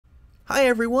Hi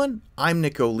everyone, I'm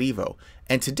Nick Olivo,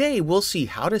 and today we'll see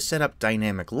how to set up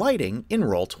dynamic lighting in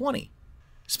Roll20.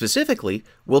 Specifically,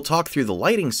 we'll talk through the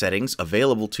lighting settings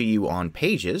available to you on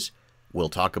pages, we'll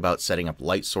talk about setting up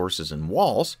light sources and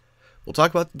walls, we'll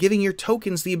talk about giving your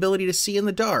tokens the ability to see in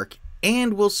the dark,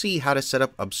 and we'll see how to set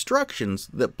up obstructions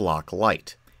that block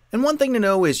light. And one thing to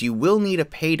know is you will need a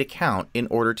paid account in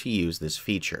order to use this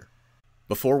feature.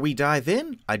 Before we dive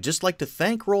in, I'd just like to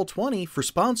thank Roll20 for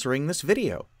sponsoring this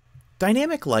video.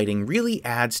 Dynamic lighting really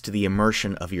adds to the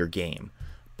immersion of your game.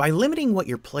 By limiting what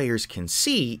your players can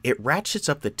see, it ratchets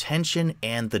up the tension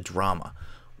and the drama.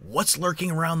 What's lurking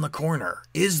around the corner?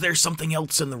 Is there something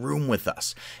else in the room with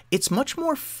us? It's much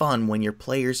more fun when your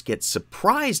players get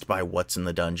surprised by what's in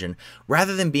the dungeon,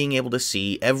 rather than being able to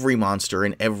see every monster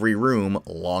in every room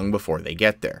long before they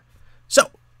get there.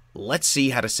 So, let's see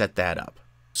how to set that up.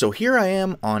 So here I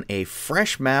am on a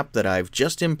fresh map that I've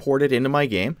just imported into my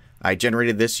game. I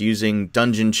generated this using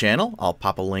Dungeon Channel. I'll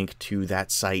pop a link to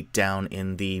that site down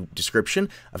in the description.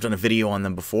 I've done a video on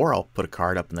them before. I'll put a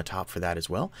card up in the top for that as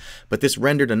well. But this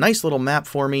rendered a nice little map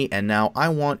for me, and now I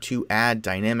want to add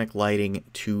dynamic lighting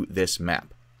to this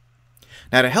map.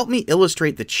 Now, to help me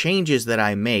illustrate the changes that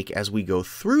I make as we go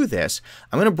through this,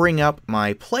 I'm going to bring up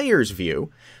my player's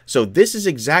view. So this is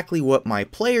exactly what my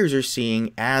players are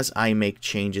seeing as I make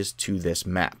changes to this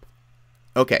map.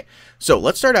 Okay, so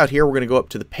let's start out here. We're going to go up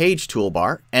to the page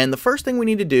toolbar, and the first thing we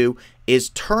need to do is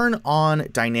turn on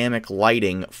dynamic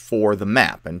lighting for the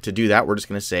map. And to do that, we're just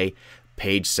going to say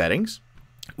page settings.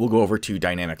 We'll go over to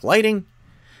dynamic lighting,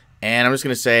 and I'm just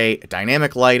going to say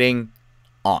dynamic lighting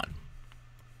on.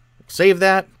 Save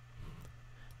that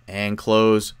and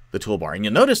close the toolbar. And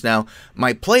you'll notice now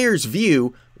my player's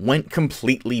view went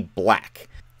completely black.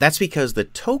 That's because the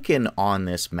token on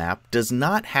this map does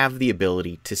not have the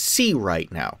ability to see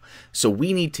right now. So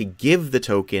we need to give the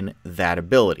token that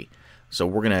ability. So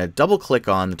we're going to double click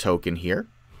on the token here,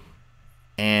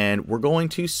 and we're going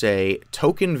to say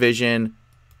token vision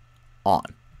on.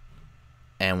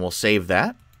 And we'll save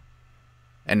that.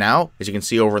 And now, as you can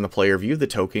see over in the player view, the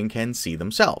token can see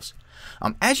themselves.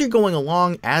 As you're going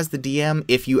along as the DM,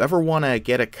 if you ever want to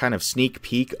get a kind of sneak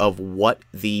peek of what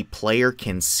the player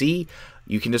can see,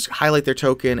 you can just highlight their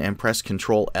token and press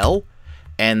Ctrl L,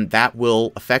 and that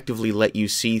will effectively let you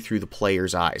see through the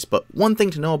player's eyes. But one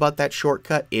thing to know about that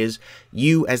shortcut is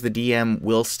you, as the DM,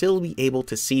 will still be able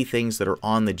to see things that are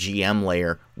on the GM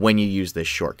layer when you use this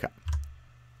shortcut.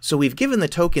 So we've given the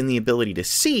token the ability to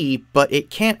see, but it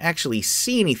can't actually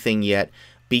see anything yet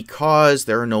because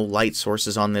there are no light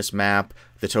sources on this map.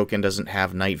 The token doesn't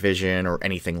have night vision or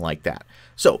anything like that.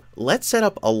 So let's set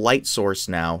up a light source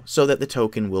now so that the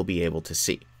token will be able to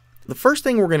see. The first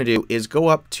thing we're going to do is go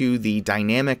up to the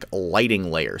dynamic lighting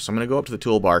layer. So I'm going to go up to the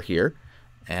toolbar here,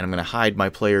 and I'm going to hide my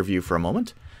player view for a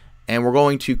moment. And we're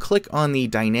going to click on the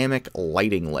dynamic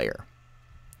lighting layer.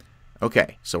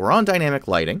 Okay, so we're on dynamic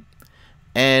lighting.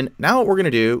 And now what we're going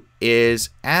to do is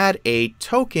add a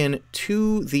token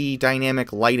to the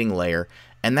dynamic lighting layer,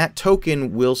 and that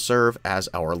token will serve as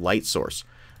our light source.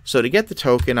 So to get the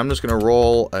token, I'm just going to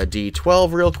roll a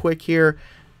d12 real quick here,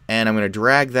 and I'm going to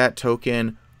drag that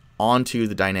token onto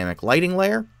the dynamic lighting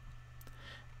layer,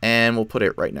 and we'll put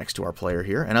it right next to our player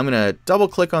here. And I'm going to double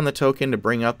click on the token to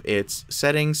bring up its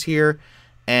settings here,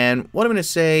 and what I'm going to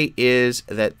say is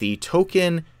that the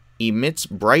token emits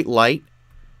bright light,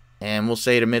 and we'll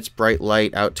say it emits bright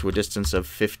light out to a distance of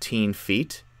 15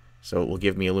 feet. So it will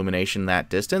give me illumination that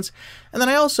distance. And then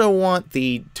I also want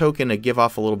the token to give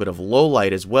off a little bit of low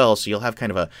light as well, so you'll have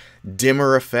kind of a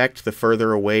dimmer effect the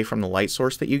further away from the light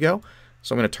source that you go.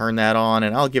 So I'm going to turn that on,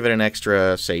 and I'll give it an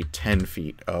extra, say, 10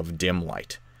 feet of dim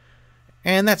light.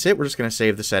 And that's it. We're just going to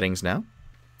save the settings now.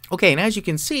 Okay, and as you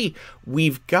can see,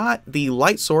 we've got the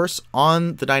light source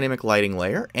on the dynamic lighting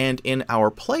layer, and in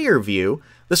our player view,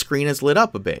 the screen is lit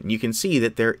up a bit. And you can see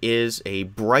that there is a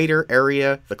brighter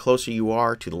area the closer you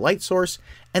are to the light source,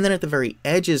 and then at the very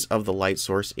edges of the light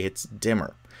source, it's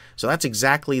dimmer. So that's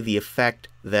exactly the effect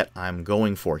that I'm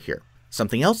going for here.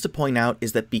 Something else to point out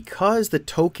is that because the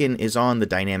token is on the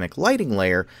dynamic lighting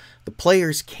layer, the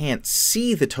players can't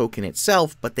see the token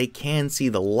itself, but they can see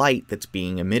the light that's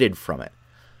being emitted from it.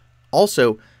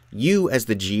 Also, you as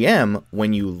the GM,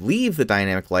 when you leave the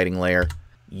dynamic lighting layer,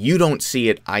 you don't see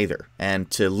it either.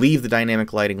 And to leave the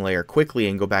dynamic lighting layer quickly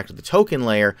and go back to the token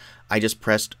layer, I just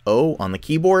pressed O on the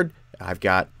keyboard. I've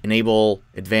got Enable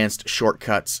Advanced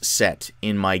Shortcuts set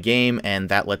in my game, and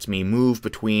that lets me move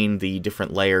between the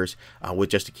different layers with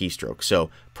just a keystroke. So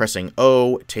pressing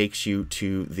O takes you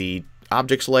to the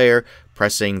objects layer,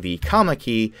 pressing the comma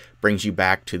key brings you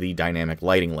back to the dynamic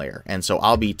lighting layer. And so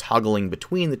I'll be toggling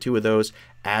between the two of those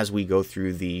as we go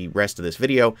through the rest of this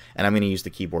video, and I'm going to use the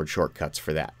keyboard shortcuts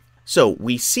for that. So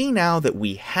we see now that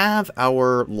we have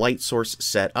our light source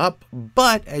set up,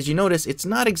 but as you notice, it's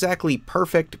not exactly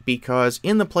perfect because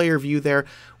in the player view there,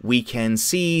 we can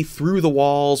see through the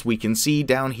walls. We can see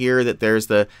down here that there's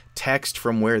the text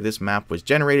from where this map was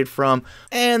generated from,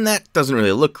 and that doesn't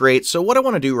really look great. So what I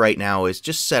want to do right now is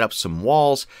just set up some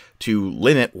walls to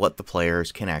limit what the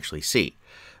players can actually see.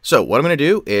 So what I'm going to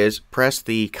do is press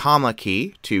the comma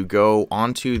key to go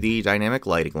onto the dynamic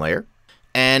lighting layer.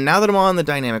 And now that I'm on the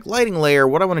dynamic lighting layer,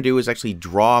 what I want to do is actually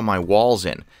draw my walls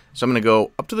in. So I'm going to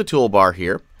go up to the toolbar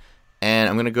here, and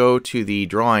I'm going to go to the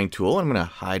drawing tool. I'm going to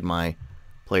hide my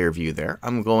player view there.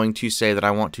 I'm going to say that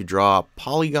I want to draw a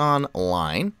polygon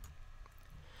line.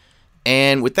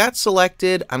 And with that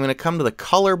selected, I'm going to come to the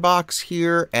color box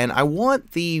here, and I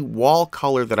want the wall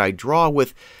color that I draw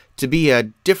with to be a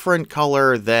different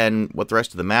color than what the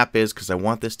rest of the map is, because I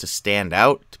want this to stand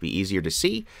out, to be easier to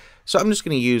see. So I'm just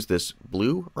going to use this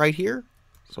blue right here.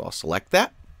 So I'll select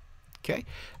that. Okay.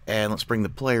 And let's bring the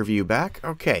player view back.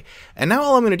 Okay. And now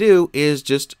all I'm going to do is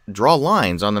just draw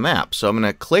lines on the map. So I'm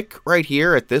going to click right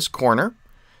here at this corner.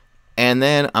 And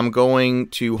then I'm going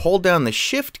to hold down the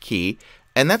Shift key.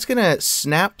 And that's going to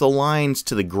snap the lines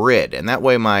to the grid. And that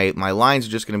way my lines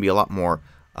are just going to be a lot more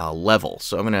level.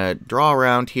 So I'm going to draw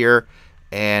around here.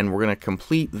 And we're going to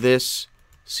complete this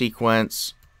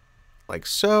sequence like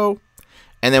so.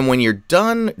 And then when you're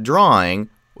done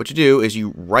drawing, what you do is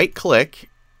you right click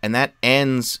and that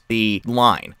ends the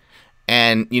line.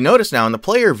 And you notice now in the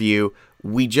player view,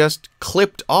 we just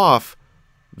clipped off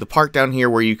the part down here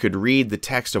where you could read the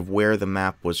text of where the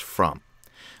map was from.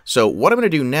 So what I'm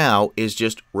going to do now is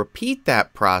just repeat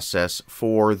that process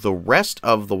for the rest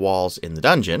of the walls in the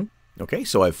dungeon. Okay,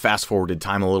 so I've fast forwarded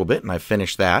time a little bit and I've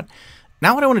finished that.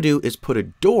 Now what I want to do is put a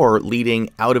door leading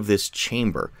out of this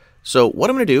chamber. So what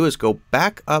I'm going to do is go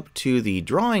back up to the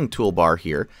drawing toolbar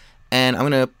here, and I'm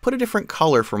going to put a different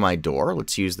color for my door.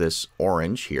 Let's use this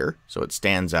orange here so it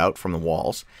stands out from the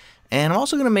walls. And I'm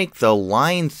also going to make the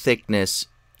line thickness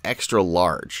extra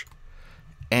large.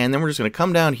 And then we're just going to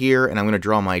come down here, and I'm going to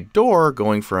draw my door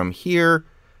going from here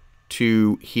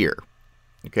to here.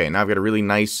 Okay, now I've got a really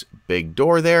nice big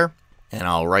door there, and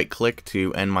I'll right click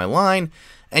to end my line.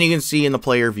 And you can see in the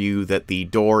player view that the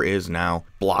door is now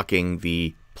blocking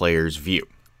the player's view.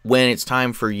 When it's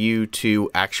time for you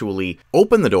to actually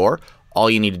open the door, all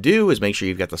you need to do is make sure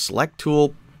you've got the select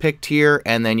tool picked here,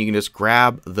 and then you can just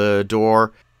grab the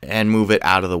door and move it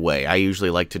out of the way. I usually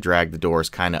like to drag the doors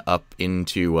kind of up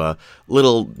into a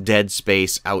little dead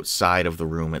space outside of the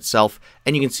room itself,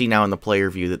 and you can see now in the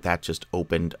player view that that just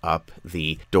opened up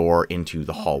the door into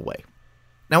the hallway.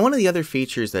 Now, one of the other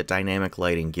features that dynamic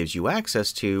lighting gives you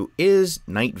access to is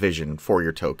night vision for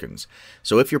your tokens.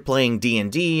 So if you're playing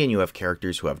D&D and you have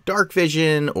characters who have dark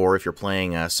vision, or if you're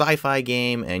playing a sci-fi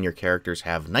game and your characters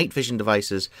have night vision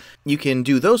devices, you can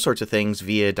do those sorts of things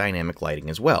via dynamic lighting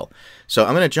as well. So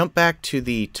I'm going to jump back to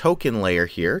the token layer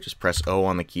here, just press O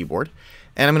on the keyboard,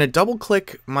 and I'm going to double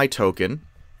click my token,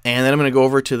 and then I'm going to go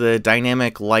over to the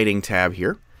dynamic lighting tab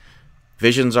here.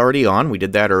 Vision's already on, we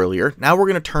did that earlier. Now we're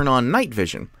going to turn on night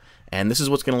vision, and this is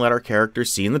what's going to let our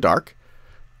characters see in the dark.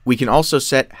 We can also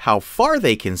set how far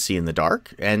they can see in the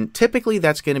dark, and typically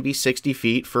that's going to be 60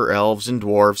 feet for elves and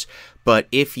dwarves, but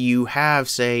if you have,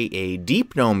 say, a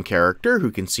deep gnome character who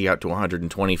can see out to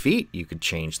 120 feet, you could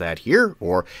change that here,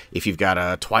 or if you've got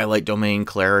a Twilight Domain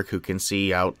cleric who can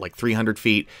see out like 300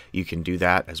 feet, you can do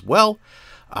that as well.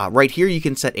 Right here you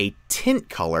can set a tint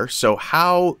color, so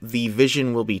how the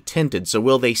vision will be tinted. So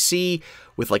will they see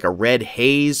with like a red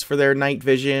haze for their night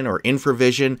vision, or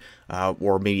infravision,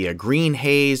 or maybe a green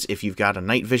haze if you've got a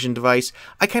night vision device.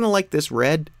 I kind of like this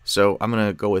red, so I'm going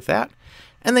to go with that.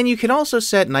 And then you can also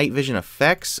set night vision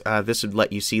effects. This would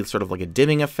let you see sort of like a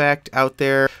dimming effect out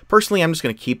there. Personally, I'm just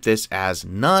going to keep this as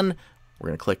none. We're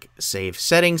going to click Save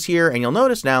Settings here, and you'll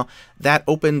notice now that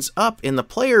opens up in the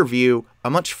player view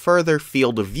a much further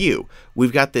field of view.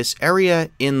 We've got this area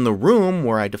in the room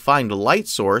where I defined a light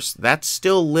source that's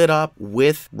still lit up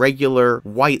with regular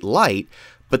white light,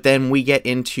 but then we get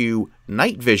into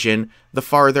night vision the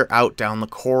farther out down the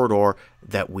corridor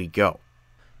that we go.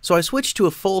 So I switched to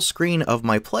a full screen of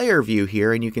my player view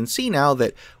here, and you can see now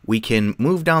that we can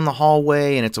move down the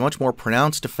hallway, and it's a much more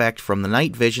pronounced effect from the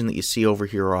night vision that you see over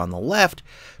here on the left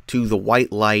to the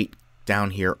white light down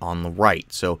here on the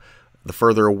right. So the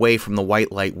further away from the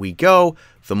white light we go,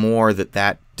 the more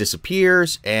that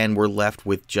disappears, and we're left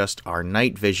with just our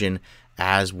night vision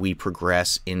as we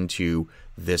progress into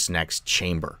this next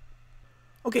chamber.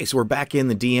 Okay, so we're back in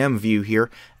the DM view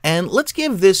here, and let's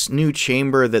give this new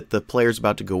chamber that the player's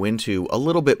about to go into a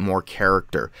little bit more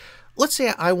character. Let's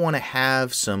say I want to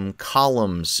have some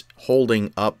columns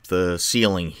holding up the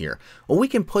ceiling here. Well, we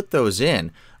can put those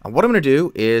in. What I'm going to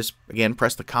do is, again,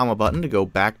 press the comma button to go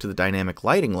back to the dynamic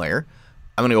lighting layer.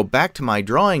 I'm going to go back to my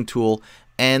drawing tool,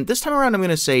 and this time around I'm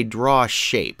going to say draw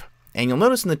shape. And you'll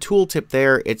notice in the tooltip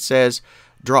there it says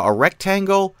draw a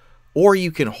rectangle, or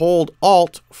you can hold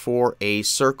Alt for a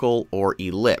circle or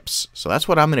ellipse. So that's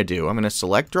what I'm going to do. I'm going to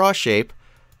select draw shape.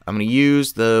 I'm going to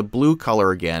use the blue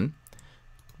color again.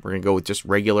 We're going to go with just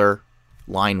regular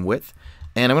line width.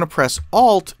 And I'm going to press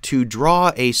Alt to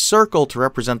draw a circle to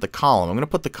represent the column. I'm going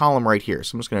to put the column right here.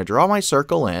 So I'm just going to draw my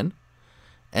circle in.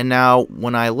 And now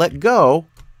when I let go,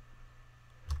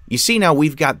 you see now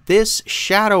we've got this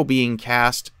shadow being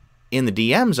cast in the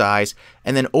DM's eyes,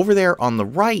 and then over there on the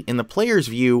right in the player's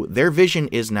view, their vision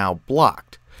is now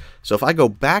blocked. So if I go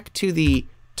back to the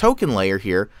token layer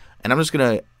here, and I'm just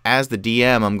going to, as the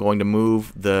DM, I'm going to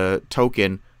move the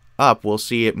token up. We'll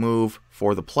see it move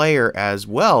for the player as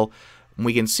well. And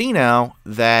we can see now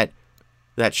that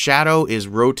that shadow is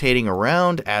rotating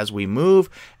around as we move,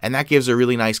 and that gives a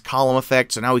really nice column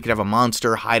effect. So now we could have a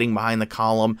monster hiding behind the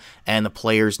column, and the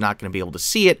player's not going to be able to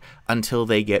see it until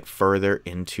they get further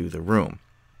into the room.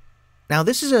 Now,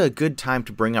 this is a good time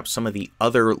to bring up some of the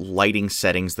other lighting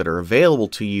settings that are available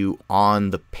to you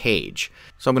on the page.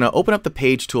 So I'm going to open up the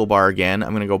page toolbar again.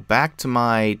 I'm going to go back to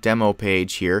my demo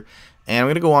page here, and I'm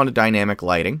going to go on to dynamic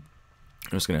lighting.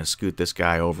 I'm just going to scoot this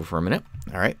guy over for a minute.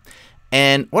 All right.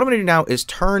 And what I'm going to do now is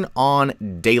turn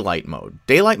on daylight mode.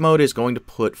 Daylight mode is going to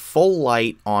put full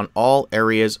light on all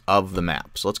areas of the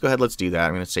map. So let's go ahead, let's do that.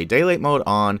 I'm going to say daylight mode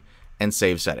on and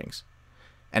save settings.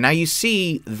 And now you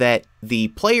see that the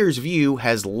player's view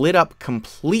has lit up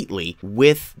completely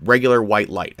with regular white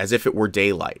light, as if it were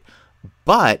daylight.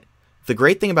 But the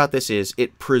great thing about this is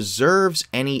it preserves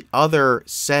any other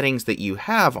settings that you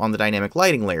have on the dynamic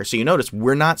lighting layer. So you notice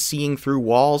we're not seeing through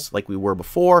walls like we were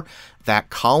before. That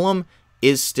column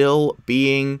is still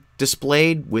being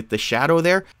displayed with the shadow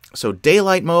there. So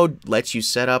daylight mode lets you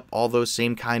set up all those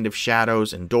same kind of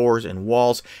shadows and doors and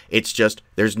walls. It's just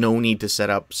there's no need to set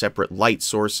up separate light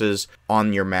sources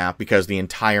on your map because the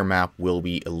entire map will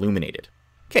be illuminated.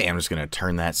 Okay, I'm just going to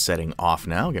turn that setting off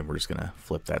now. Again, we're just going to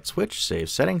flip that switch, save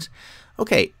settings.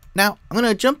 Okay, now I'm going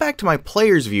to jump back to my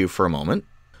player's view for a moment.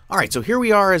 All right, so here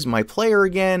we are as my player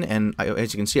again, and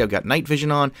as you can see, I've got night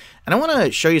vision on, and I want to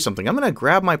show you something. I'm going to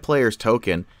grab my player's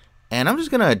token, and I'm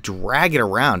just going to drag it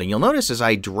around, and you'll notice as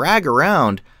I drag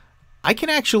around, I can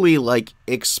actually, like,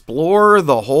 explore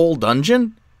the whole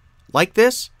dungeon like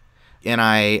this, and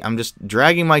I'm just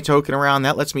dragging my token around.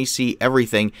 That lets me see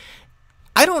everything.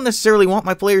 I don't necessarily want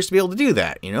my players to be able to do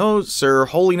that. You know, Sir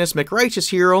Holiness McRighteous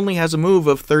here only has a move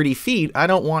of 30 feet. I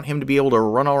don't want him to be able to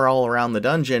run all around the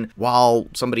dungeon while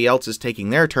somebody else is taking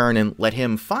their turn and let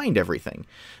him find everything.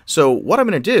 So what I'm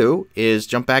going to do is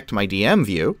jump back to my DM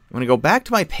view. I'm going to go back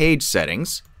to my page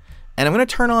settings, and I'm going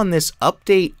to turn on this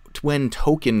update when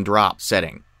token drop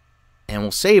setting. And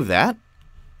we'll save that,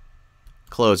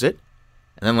 close it,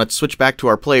 and then let's switch back to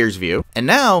our player's view. And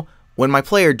now, when my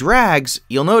player drags,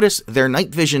 you'll notice their night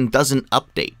vision doesn't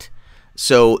update.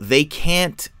 So they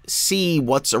can't see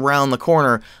what's around the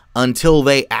corner until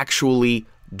they actually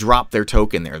drop their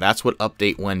token there. That's what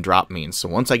update when drop means. So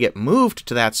once I get moved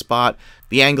to that spot,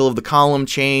 the angle of the column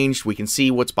changed. We can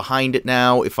see what's behind it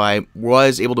now. If I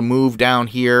was able to move down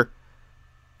here,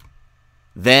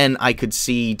 then I could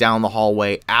see down the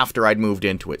hallway after I'd moved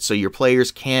into it. So your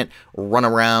players can't run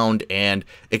around and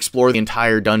explore the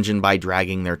entire dungeon by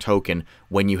dragging their token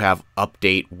when you have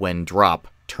update when drop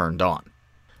turned on.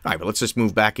 All right, but let's just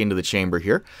move back into the chamber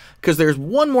here, because there's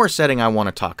one more setting I want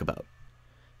to talk about.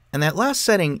 And that last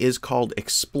setting is called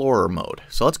Explorer Mode.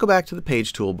 So let's go back to the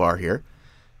page toolbar here,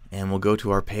 and we'll go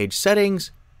to our page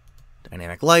settings,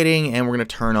 dynamic lighting, and we're going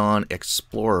to turn on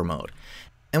Explorer Mode.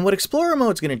 And what Explorer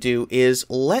Mode is going to do is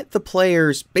let the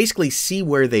players basically see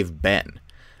where they've been.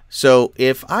 So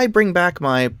if I bring back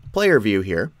my player view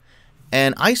here,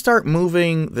 and I start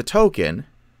moving the token,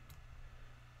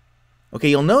 okay,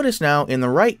 you'll notice now in the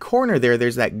right corner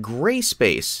there's that gray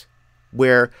space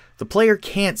where the player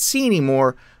can't see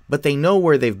anymore, but they know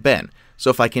where they've been. So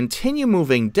if I continue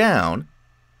moving down,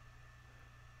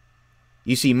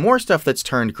 you see more stuff that's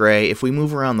turned gray. If we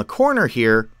move around the corner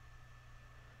here,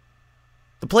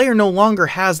 the player no longer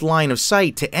has line of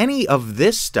sight to any of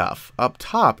this stuff up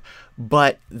top,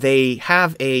 but they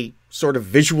have a sort of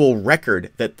visual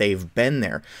record that they've been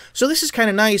there. So this is kind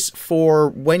of nice for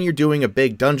when you're doing a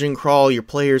big dungeon crawl. Your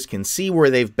players can see where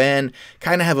they've been,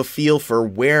 kind of have a feel for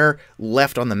where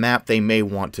left on the map they may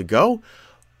want to go.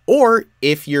 Or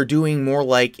if you're doing more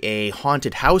like a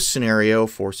haunted house scenario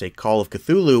for, say, Call of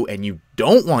Cthulhu, and you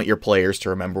don't want your players to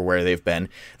remember where they've been,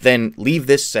 then leave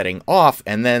this setting off,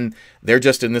 and then they're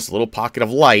just in this little pocket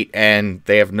of light, and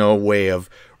they have no way of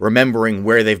remembering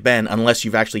where they've been unless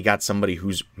you've actually got somebody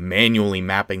who's manually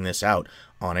mapping this out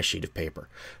on a sheet of paper.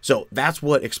 So that's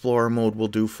what Explorer Mode will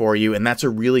do for you, and that's a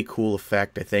really cool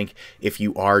effect, I think, if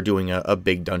you are doing a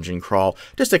big dungeon crawl,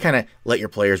 just to kind of let your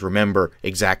players remember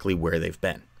exactly where they've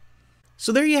been.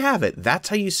 So there you have it. That's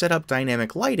how you set up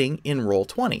dynamic lighting in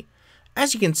Roll20.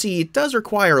 As you can see, it does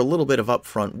require a little bit of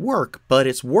upfront work, but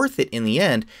it's worth it in the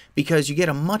end because you get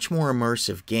a much more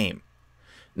immersive game.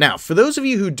 Now, for those of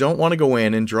you who don't want to go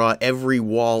in and draw every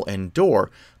wall and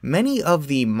door, many of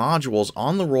the modules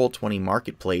on the Roll20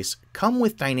 marketplace come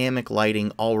with dynamic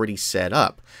lighting already set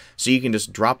up, so you can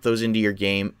just drop those into your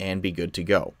game and be good to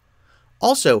go.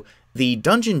 Also, the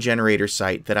dungeon generator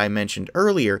site that I mentioned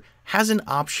earlier has an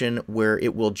option where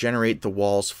it will generate the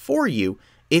walls for you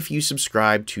if you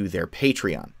subscribe to their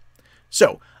Patreon.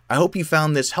 So, I hope you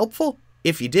found this helpful.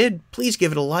 If you did, please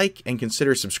give it a like and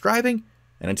consider subscribing.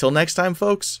 And until next time,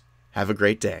 folks, have a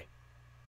great day.